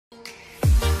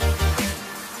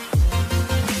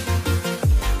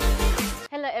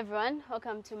everyone,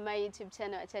 welcome to my YouTube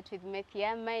channel, Chat With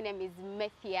Methia. My name is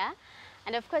Methia,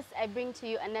 and of course I bring to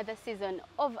you another season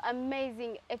of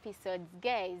amazing episodes.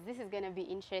 Guys, this is going to be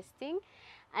interesting,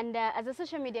 and as a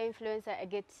social media influencer, I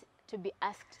get to be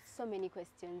asked so many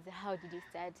questions. How did you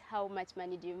start? How much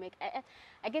money do you make?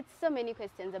 I get so many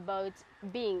questions about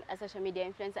being a social media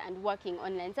influencer and working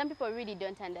online. Some people really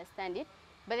don't understand it,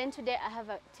 but then today I have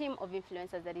a team of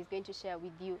influencers that is going to share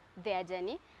with you their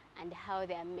journey and how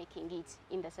they are making it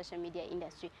in the social media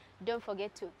industry. Don't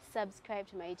forget to subscribe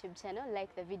to my YouTube channel,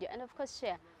 like the video, and of course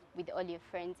share with all your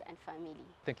friends and family.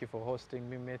 Thank you for hosting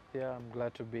me, Methia. I'm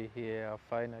glad to be here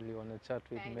finally on a Chat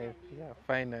with Methia.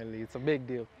 Finally, it's a big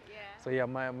deal. Yeah. So yeah,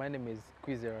 my name is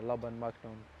Quizzer Laban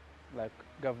Magnum, like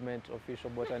government official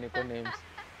botanical names.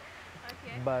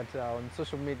 Okay. But on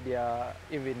social media,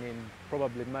 even in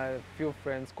probably my few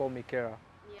friends call me Kera.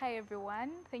 Yeah. Hi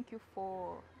everyone, thank you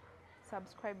for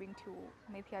subscribing to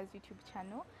Methia's YouTube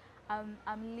channel.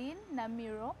 I'm Lynn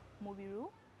Namiro Mubiru.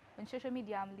 On social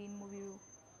media, I'm Lynn Mubiru.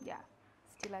 Yeah,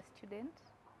 still a student,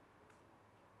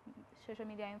 social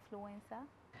media influencer.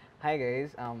 Hi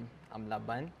guys, I'm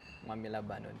Laban, Mami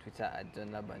Laban on Twitter at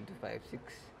JohnLaban256.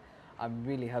 I'm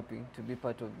really happy to be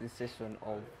part of this session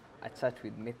of A Chat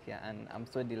with Methia, and I'm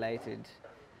so delighted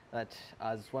that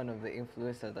as one of the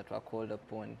influencers that were called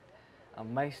upon,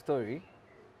 my story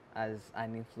as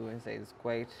an influencer is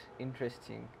quite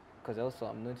interesting, because also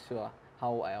I'm not sure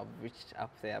how I have reached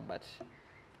up there, but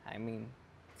I mean,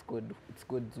 it's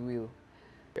God's will.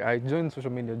 I joined social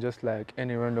media just like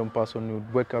any random person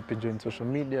would wake up and join social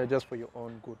media just for your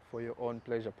own good, for your own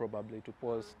pleasure probably, to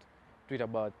post, tweet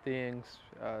about things,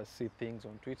 see things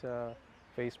on Twitter,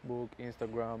 Facebook,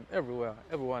 Instagram, everywhere.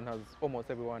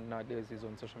 Almost everyone nowadays is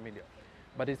on social media.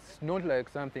 But it's not like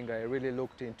something I really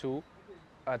looked into.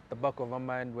 At the back of my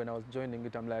mind when I was joining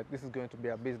it, I'm like, this is going to be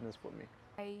a business for me.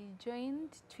 I joined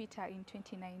Twitter in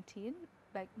 2019,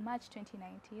 like March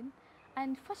 2019,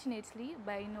 and fortunately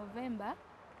by November,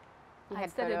 I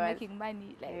started making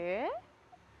money. Like, Yeah.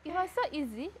 it was so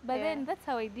easy, but Yeah. then that's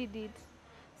how I did it.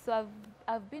 So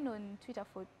I've been on Twitter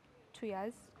for 2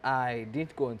 years. I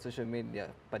didn't go on social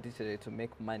media particularly to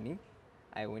make money.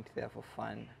 I went there for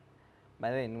fun.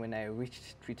 But then when I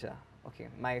reached Twitter, okay,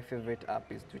 my favorite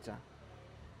app is Twitter.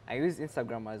 I use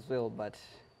Instagram as well, but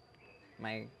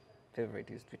my favorite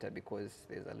is Twitter because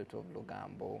there's a lot of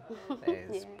logambo,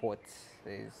 there's Yeah. sports,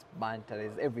 there's banter,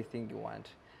 there's everything you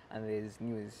want. And there's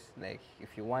news. Like,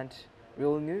 if you want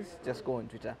real news, just go on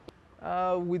Twitter.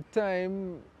 With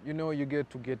time, you get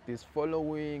to get this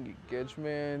following,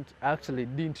 engagement. I actually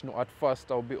didn't know at first,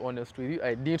 I'll be honest with you.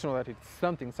 I didn't know that it's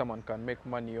something someone can make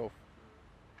money of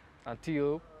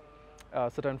until a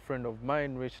certain friend of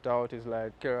mine reached out. He's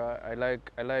like, Kera,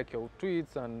 I like your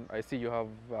tweets and I see you have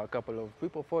a couple of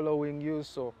people following you.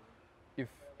 So if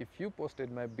you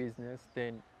posted my business,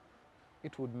 then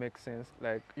it would make sense.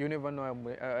 Like, you never know,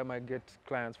 I might get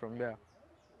clients from there.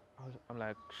 I'm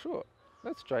like, sure,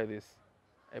 let's try this.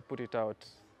 I put it out.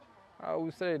 I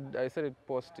started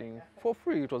posting for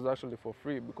free. It was actually for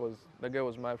free because the guy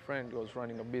was my friend. He was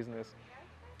running a business,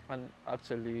 and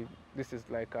actually, this is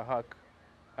like a hack.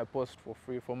 I post for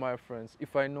free for my friends.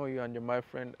 If I know you and you're my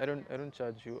friend, I don't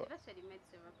charge you. It actually made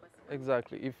several possible.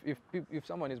 Exactly. If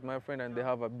someone is my friend and they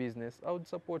have a business, I would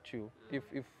support you.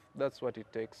 If that's what it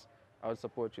takes, I would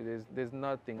support you. There's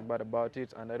nothing bad about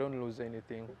it, and I don't lose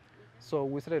anything. So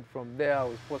we started from there. I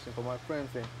was posting for my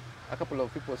friends, and a couple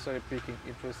of people started picking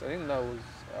interest. I think that was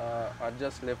I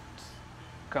just left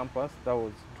campus. That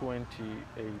was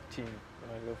 2018 when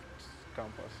I left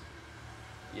campus.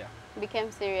 Yeah.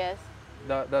 Became serious.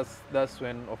 That's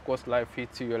when, of course, life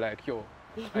hits you. You're like, yo,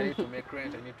 I need to make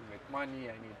rent, I need to make money,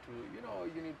 I need to,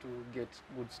 you need to get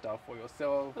good stuff for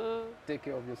yourself, take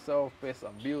care of yourself, pay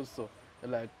some bills. So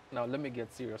you're like, now let me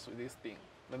get serious with this thing.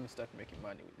 Let me start making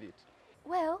money with it.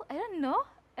 Well, I don't know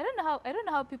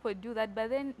how people do that. But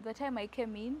then the time I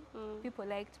came in, people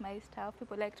liked my stuff,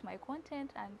 people liked my content,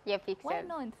 and Yeah, fixed why it.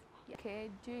 not? Okay,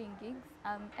 during gigs,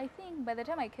 I think by the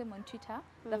time I came on Twitter,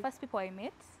 the first people I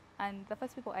met and the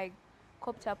first people I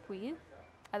coped up with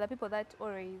are the people that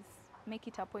always make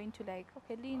it a point to, like,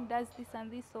 okay, Lynn does this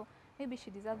and this, so maybe she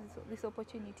deserves this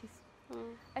opportunities.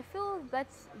 I feel that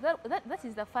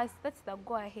is that's the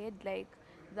go ahead, like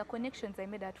the connections I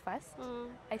made at first.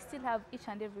 I still have each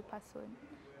and every person.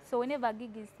 So whenever a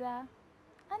gig is there,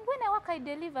 and when I work, I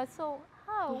deliver. So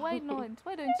how? Why not?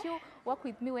 Why don't you work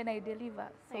with me when I deliver?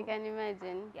 So, I can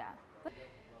imagine. yeah.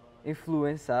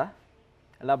 Influencer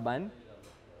Laban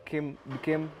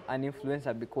became an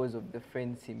influencer because of the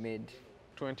friends he made.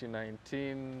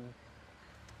 2019,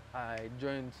 I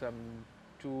joined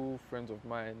two friends of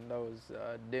mine. That was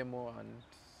Demo and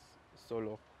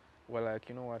solo. We're like,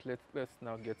 you know what, let's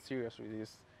now get serious with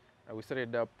this. We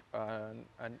started up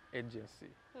an agency,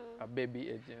 a baby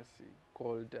agency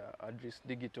called Address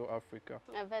Digital Africa.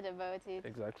 I've heard about it.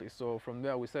 Exactly. So from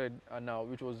there we started now,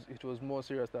 it was more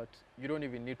serious that you don't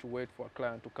even need to wait for a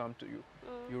client to come to you.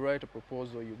 You write a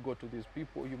proposal, you go to these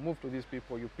people, you move to these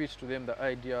people, you pitch to them the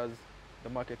ideas, the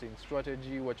marketing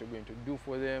strategy, what you're going to do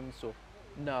for them. So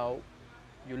now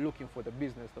you're looking for the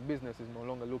business is no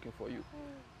longer looking for you.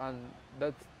 And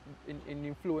that's in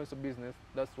influencer business,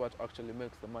 that's what actually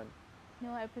makes the money.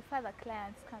 No, I prefer the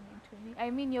clients coming to me. I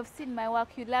mean, you've seen my work,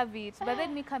 you love it, but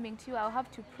then me coming to you, I'll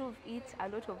have to prove it a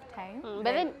lot of time. But like,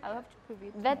 then I'll have to prove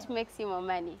it. that makes you more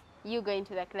money. You going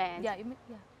to the client. Yeah,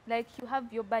 like you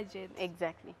have your budget.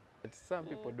 Exactly. But some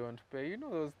people don't pay. You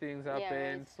know, those things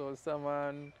happen. right. So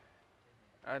someone,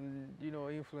 and you know,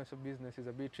 influencer business is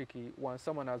a bit tricky. Once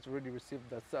someone has already received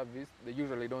that service, they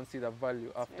usually don't see the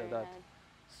value after Very that. hard.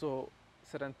 So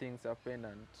certain things happen,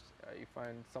 and you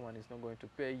find someone is not going to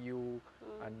pay you,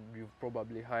 and you've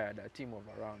probably hired a team of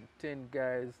around 10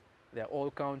 guys. They're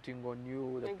all counting on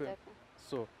you. Exactly.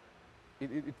 So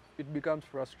it becomes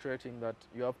frustrating that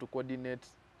you have to coordinate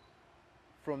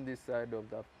from this side of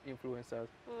the influencers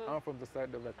and from the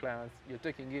side of the clients. You're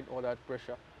taking in all that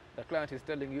pressure. The client is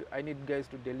telling you, I need guys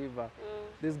to deliver.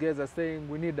 These guys are saying,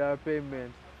 we need our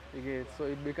payment. You get, so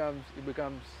it becomes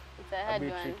It's a a hard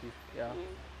bit one. tricky. Yeah.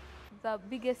 The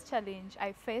biggest challenge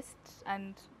I faced,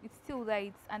 and it's still there,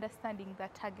 it's understanding the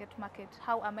target market.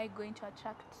 How am I going to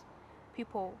attract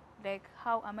people? Like,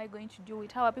 how am I going to do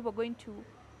it? How are people going to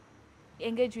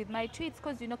engage with my tweets?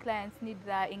 Because, you know, clients need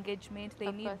the engagement. They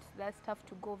Of need course. that stuff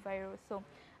to go viral. So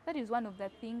that is one of the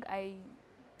things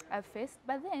I've faced.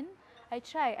 But then I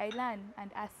try, I learn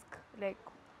and ask, like,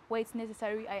 where it's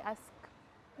necessary, I ask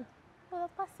the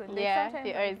person. Like, Yeah, sometimes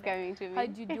you're I'm always like, coming to me. how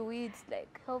do you do it?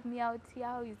 Like, help me out here.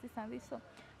 How is this and this? So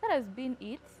that has been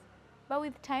it. But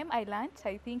with time, I learned.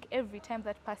 I think every time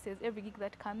that passes, every gig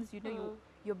that comes, you know,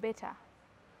 you're better.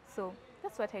 So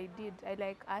that's what I did. I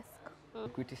like ask.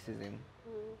 Criticism.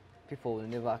 People will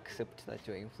never accept that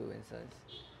you're influencers.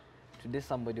 Today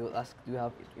somebody will ask, do you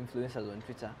have influencers on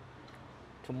Twitter?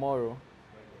 Tomorrow,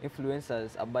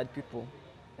 influencers are bad people.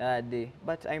 The other day,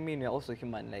 but I mean, we're also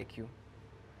human like you.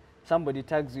 Somebody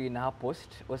tags you in her post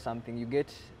or something, you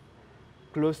get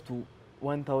close to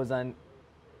 1,000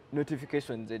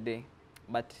 notifications a day.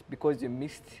 But because you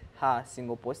missed her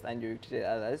single post and you retweeted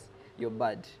others, you're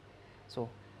bad. So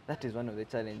that is one of the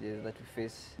challenges that we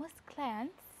face. Most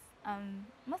clients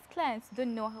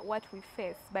don't know what we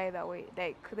face, by the way.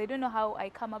 Like, they don't know how I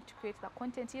come up to create the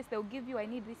content. Yes, they'll give you, I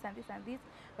need this and this and this,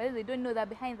 but then they don't know that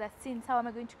behind the scenes, how am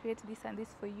I going to create this and this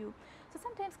for you? So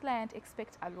sometimes clients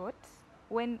expect a lot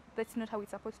when that's not how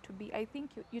it's supposed to be. I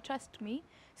think you trust me,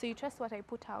 so you trust what I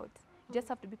put out. You just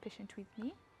have to be patient with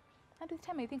me. And with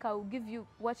time, I think I will give you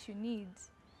what you need.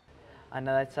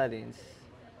 Another challenge,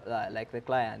 like the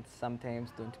clients sometimes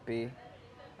don't pay,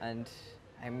 and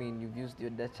I mean, you've used your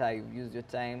data, you've used your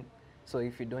time, so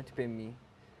if you don't pay me,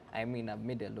 I mean, I've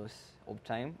made a loss of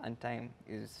time, and time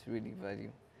is really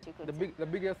value. The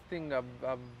biggest thing I've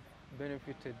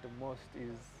benefited the most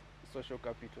is social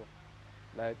capital.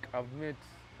 Like, I've met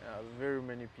very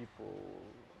many people,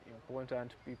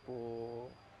 important people,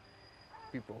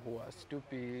 people who are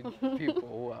stupid, people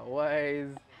who are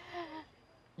wise.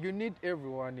 You need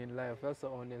everyone in life. That's the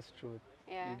honest truth.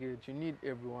 Yeah. You need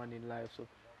everyone in life. So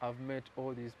I've met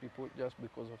all these people just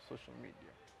because of social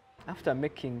media. After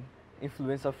making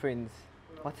influencer friends,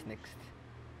 what's next?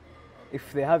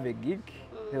 If they have a gig,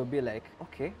 they'll be like,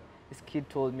 okay, this kid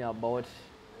told me about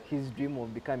his dream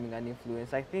of becoming an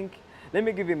influencer. I think, let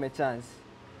me give him a chance.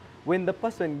 When the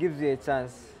person gives you a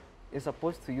chance, you're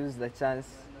supposed to use the chance,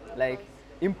 like,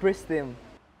 impress them.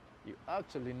 You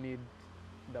actually need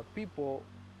the people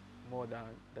more than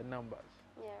the numbers.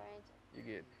 Yeah, right. You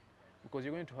get, because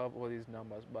you're going to have all these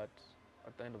numbers, but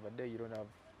at the end of the day, you don't have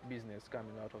business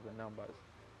coming out of the numbers.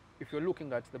 If you're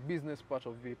looking at the business part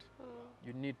of it,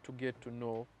 you need to get to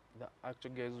know the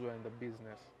actual guys who are in the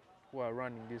business, who are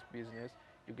running this business.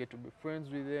 You get to be friends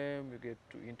with them, you get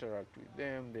to interact with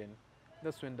them, then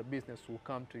that's when the business will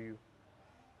come to you.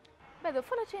 But the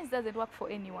follow chains doesn't work for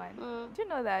anyone. Do you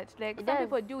know that? Like, It some does,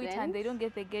 people do it and they then. don't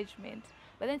get the engagement.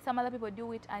 But then some other people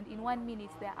do it and in 1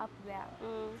 minute they're up there.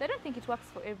 So I don't think it works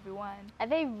for everyone. Are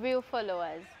they real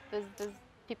followers? Those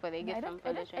people they get from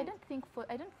follow I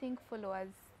don't think followers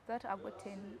that are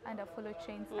gotten under follow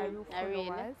chains are real are real.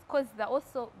 followers, because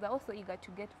they're also eager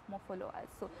to get more followers.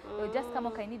 So they'll just come,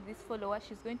 okay, I need this follower,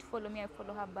 she's going to follow me, I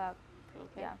follow her back.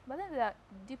 Okay. Yeah. But then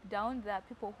deep down there are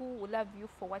people who will love you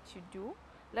for what you do,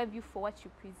 love you for what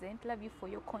you present, love you for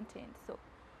your content. So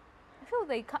I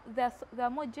feel they're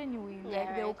more genuine. Yeah,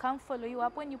 Like they will right. come follow you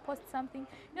up when you post something.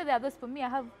 You know, there are those, for me, I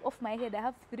have off my head, I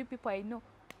have 3 people I know.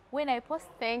 When I post,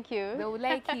 Thank they you. will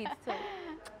like it. So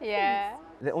Yeah.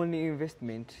 The only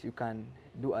investment you can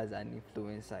do as an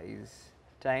influencer is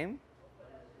time,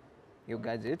 your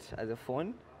gadget as a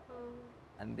phone,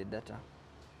 and the data.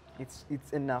 It's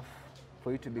enough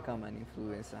for you to become an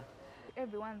influencer.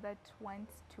 everyone that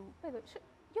wants to, by the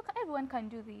way, everyone can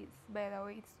do this. By the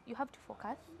way, you have to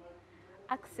focus,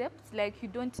 accept, like you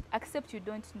don't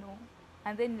know,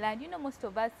 and then learn. You know, most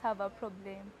of us have a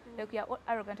problem. Like we are all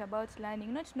arrogant about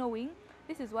learning, not knowing.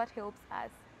 This is what helps us.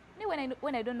 You know,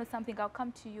 when I don't know something, I'll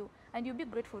come to you, and you'll be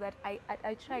grateful that I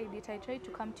tried it. I tried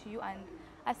to come to you and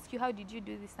ask you, how did you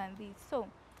do this and this? So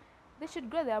they should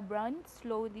grow their brand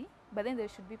slowly, but then they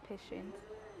should be patient.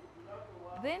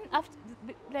 Then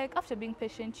after being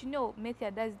patient, you know,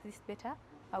 Methia does this better.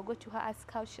 I'll go to her,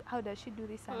 ask how does she do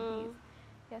this and this.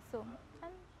 Yeah, so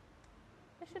and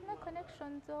they should make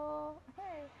connections. Or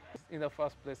hey, In the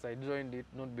first place, I joined it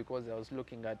not because I was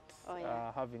looking at Oh,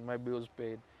 yeah. having my bills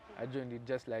paid. I joined it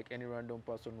just like any random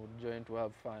person would join to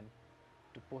have fun,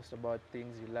 to post about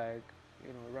things you like, you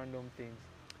know, random things.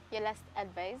 Your last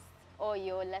advice or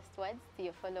your last words to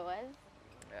your followers?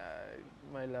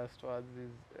 My last words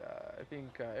is I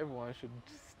think everyone should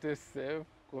stay safe.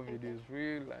 COVID is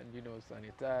real, and you know,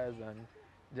 sanitize and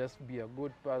just be a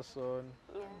good person,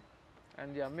 Yeah.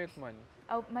 and yeah, make money.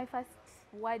 my first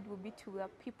word would be to the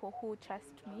people who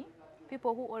trust me,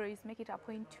 people who always make it a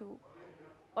point to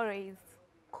always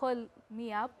call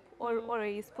me up or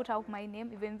always put out my name,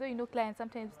 even though, you know, clients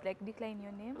sometimes like decline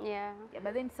your name. Yeah. Yeah,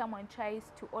 but then someone tries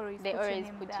to always They put your always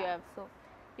name put there. you up. So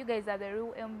you guys are the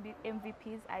real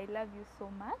MVPs. I love you so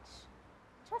much.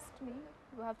 Trust me.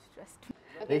 You have to trust me.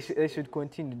 They should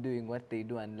continue doing what they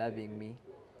do and loving me.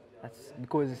 That's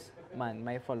because, man,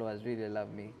 my followers really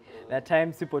love me. There are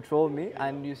times people troll me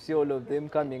and you see all of them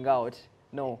coming out.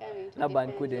 No, Coming to Laban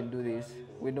defend couldn't do this.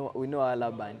 We know our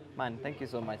Laban. Man, thank you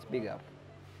so much. Big up.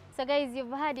 So guys, you've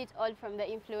heard it all from the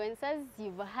influencers.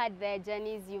 You've heard their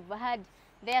journeys. You've heard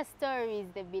their stories.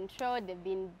 They've been trolled.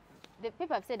 The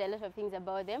people have said a lot of things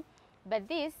about them. But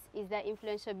this is the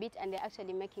influential bit, and they're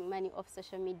actually making money off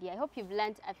social media. I hope you've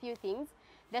learned a few things.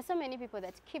 There's so many people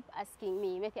that keep asking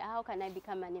me, Methia, how can I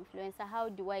become an influencer? How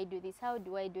do I do this? How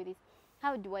do I do this?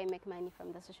 How do I make money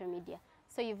from the social media?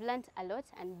 So you've learned a lot,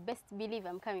 and best believe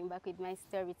I'm coming back with my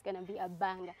story. It's going to be a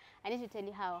banger. I need to tell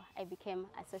you how I became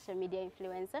a social media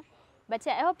influencer. But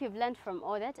yeah, I hope you've learned from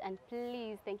all that, and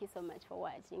please, thank you so much for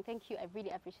watching. Thank you. I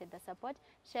really appreciate the support.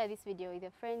 Share this video with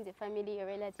your friends, your family, your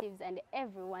relatives, and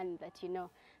everyone that you know,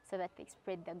 so that they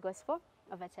spread the gospel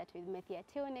of a Chat with Methia.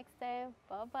 Till next time,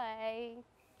 bye-bye.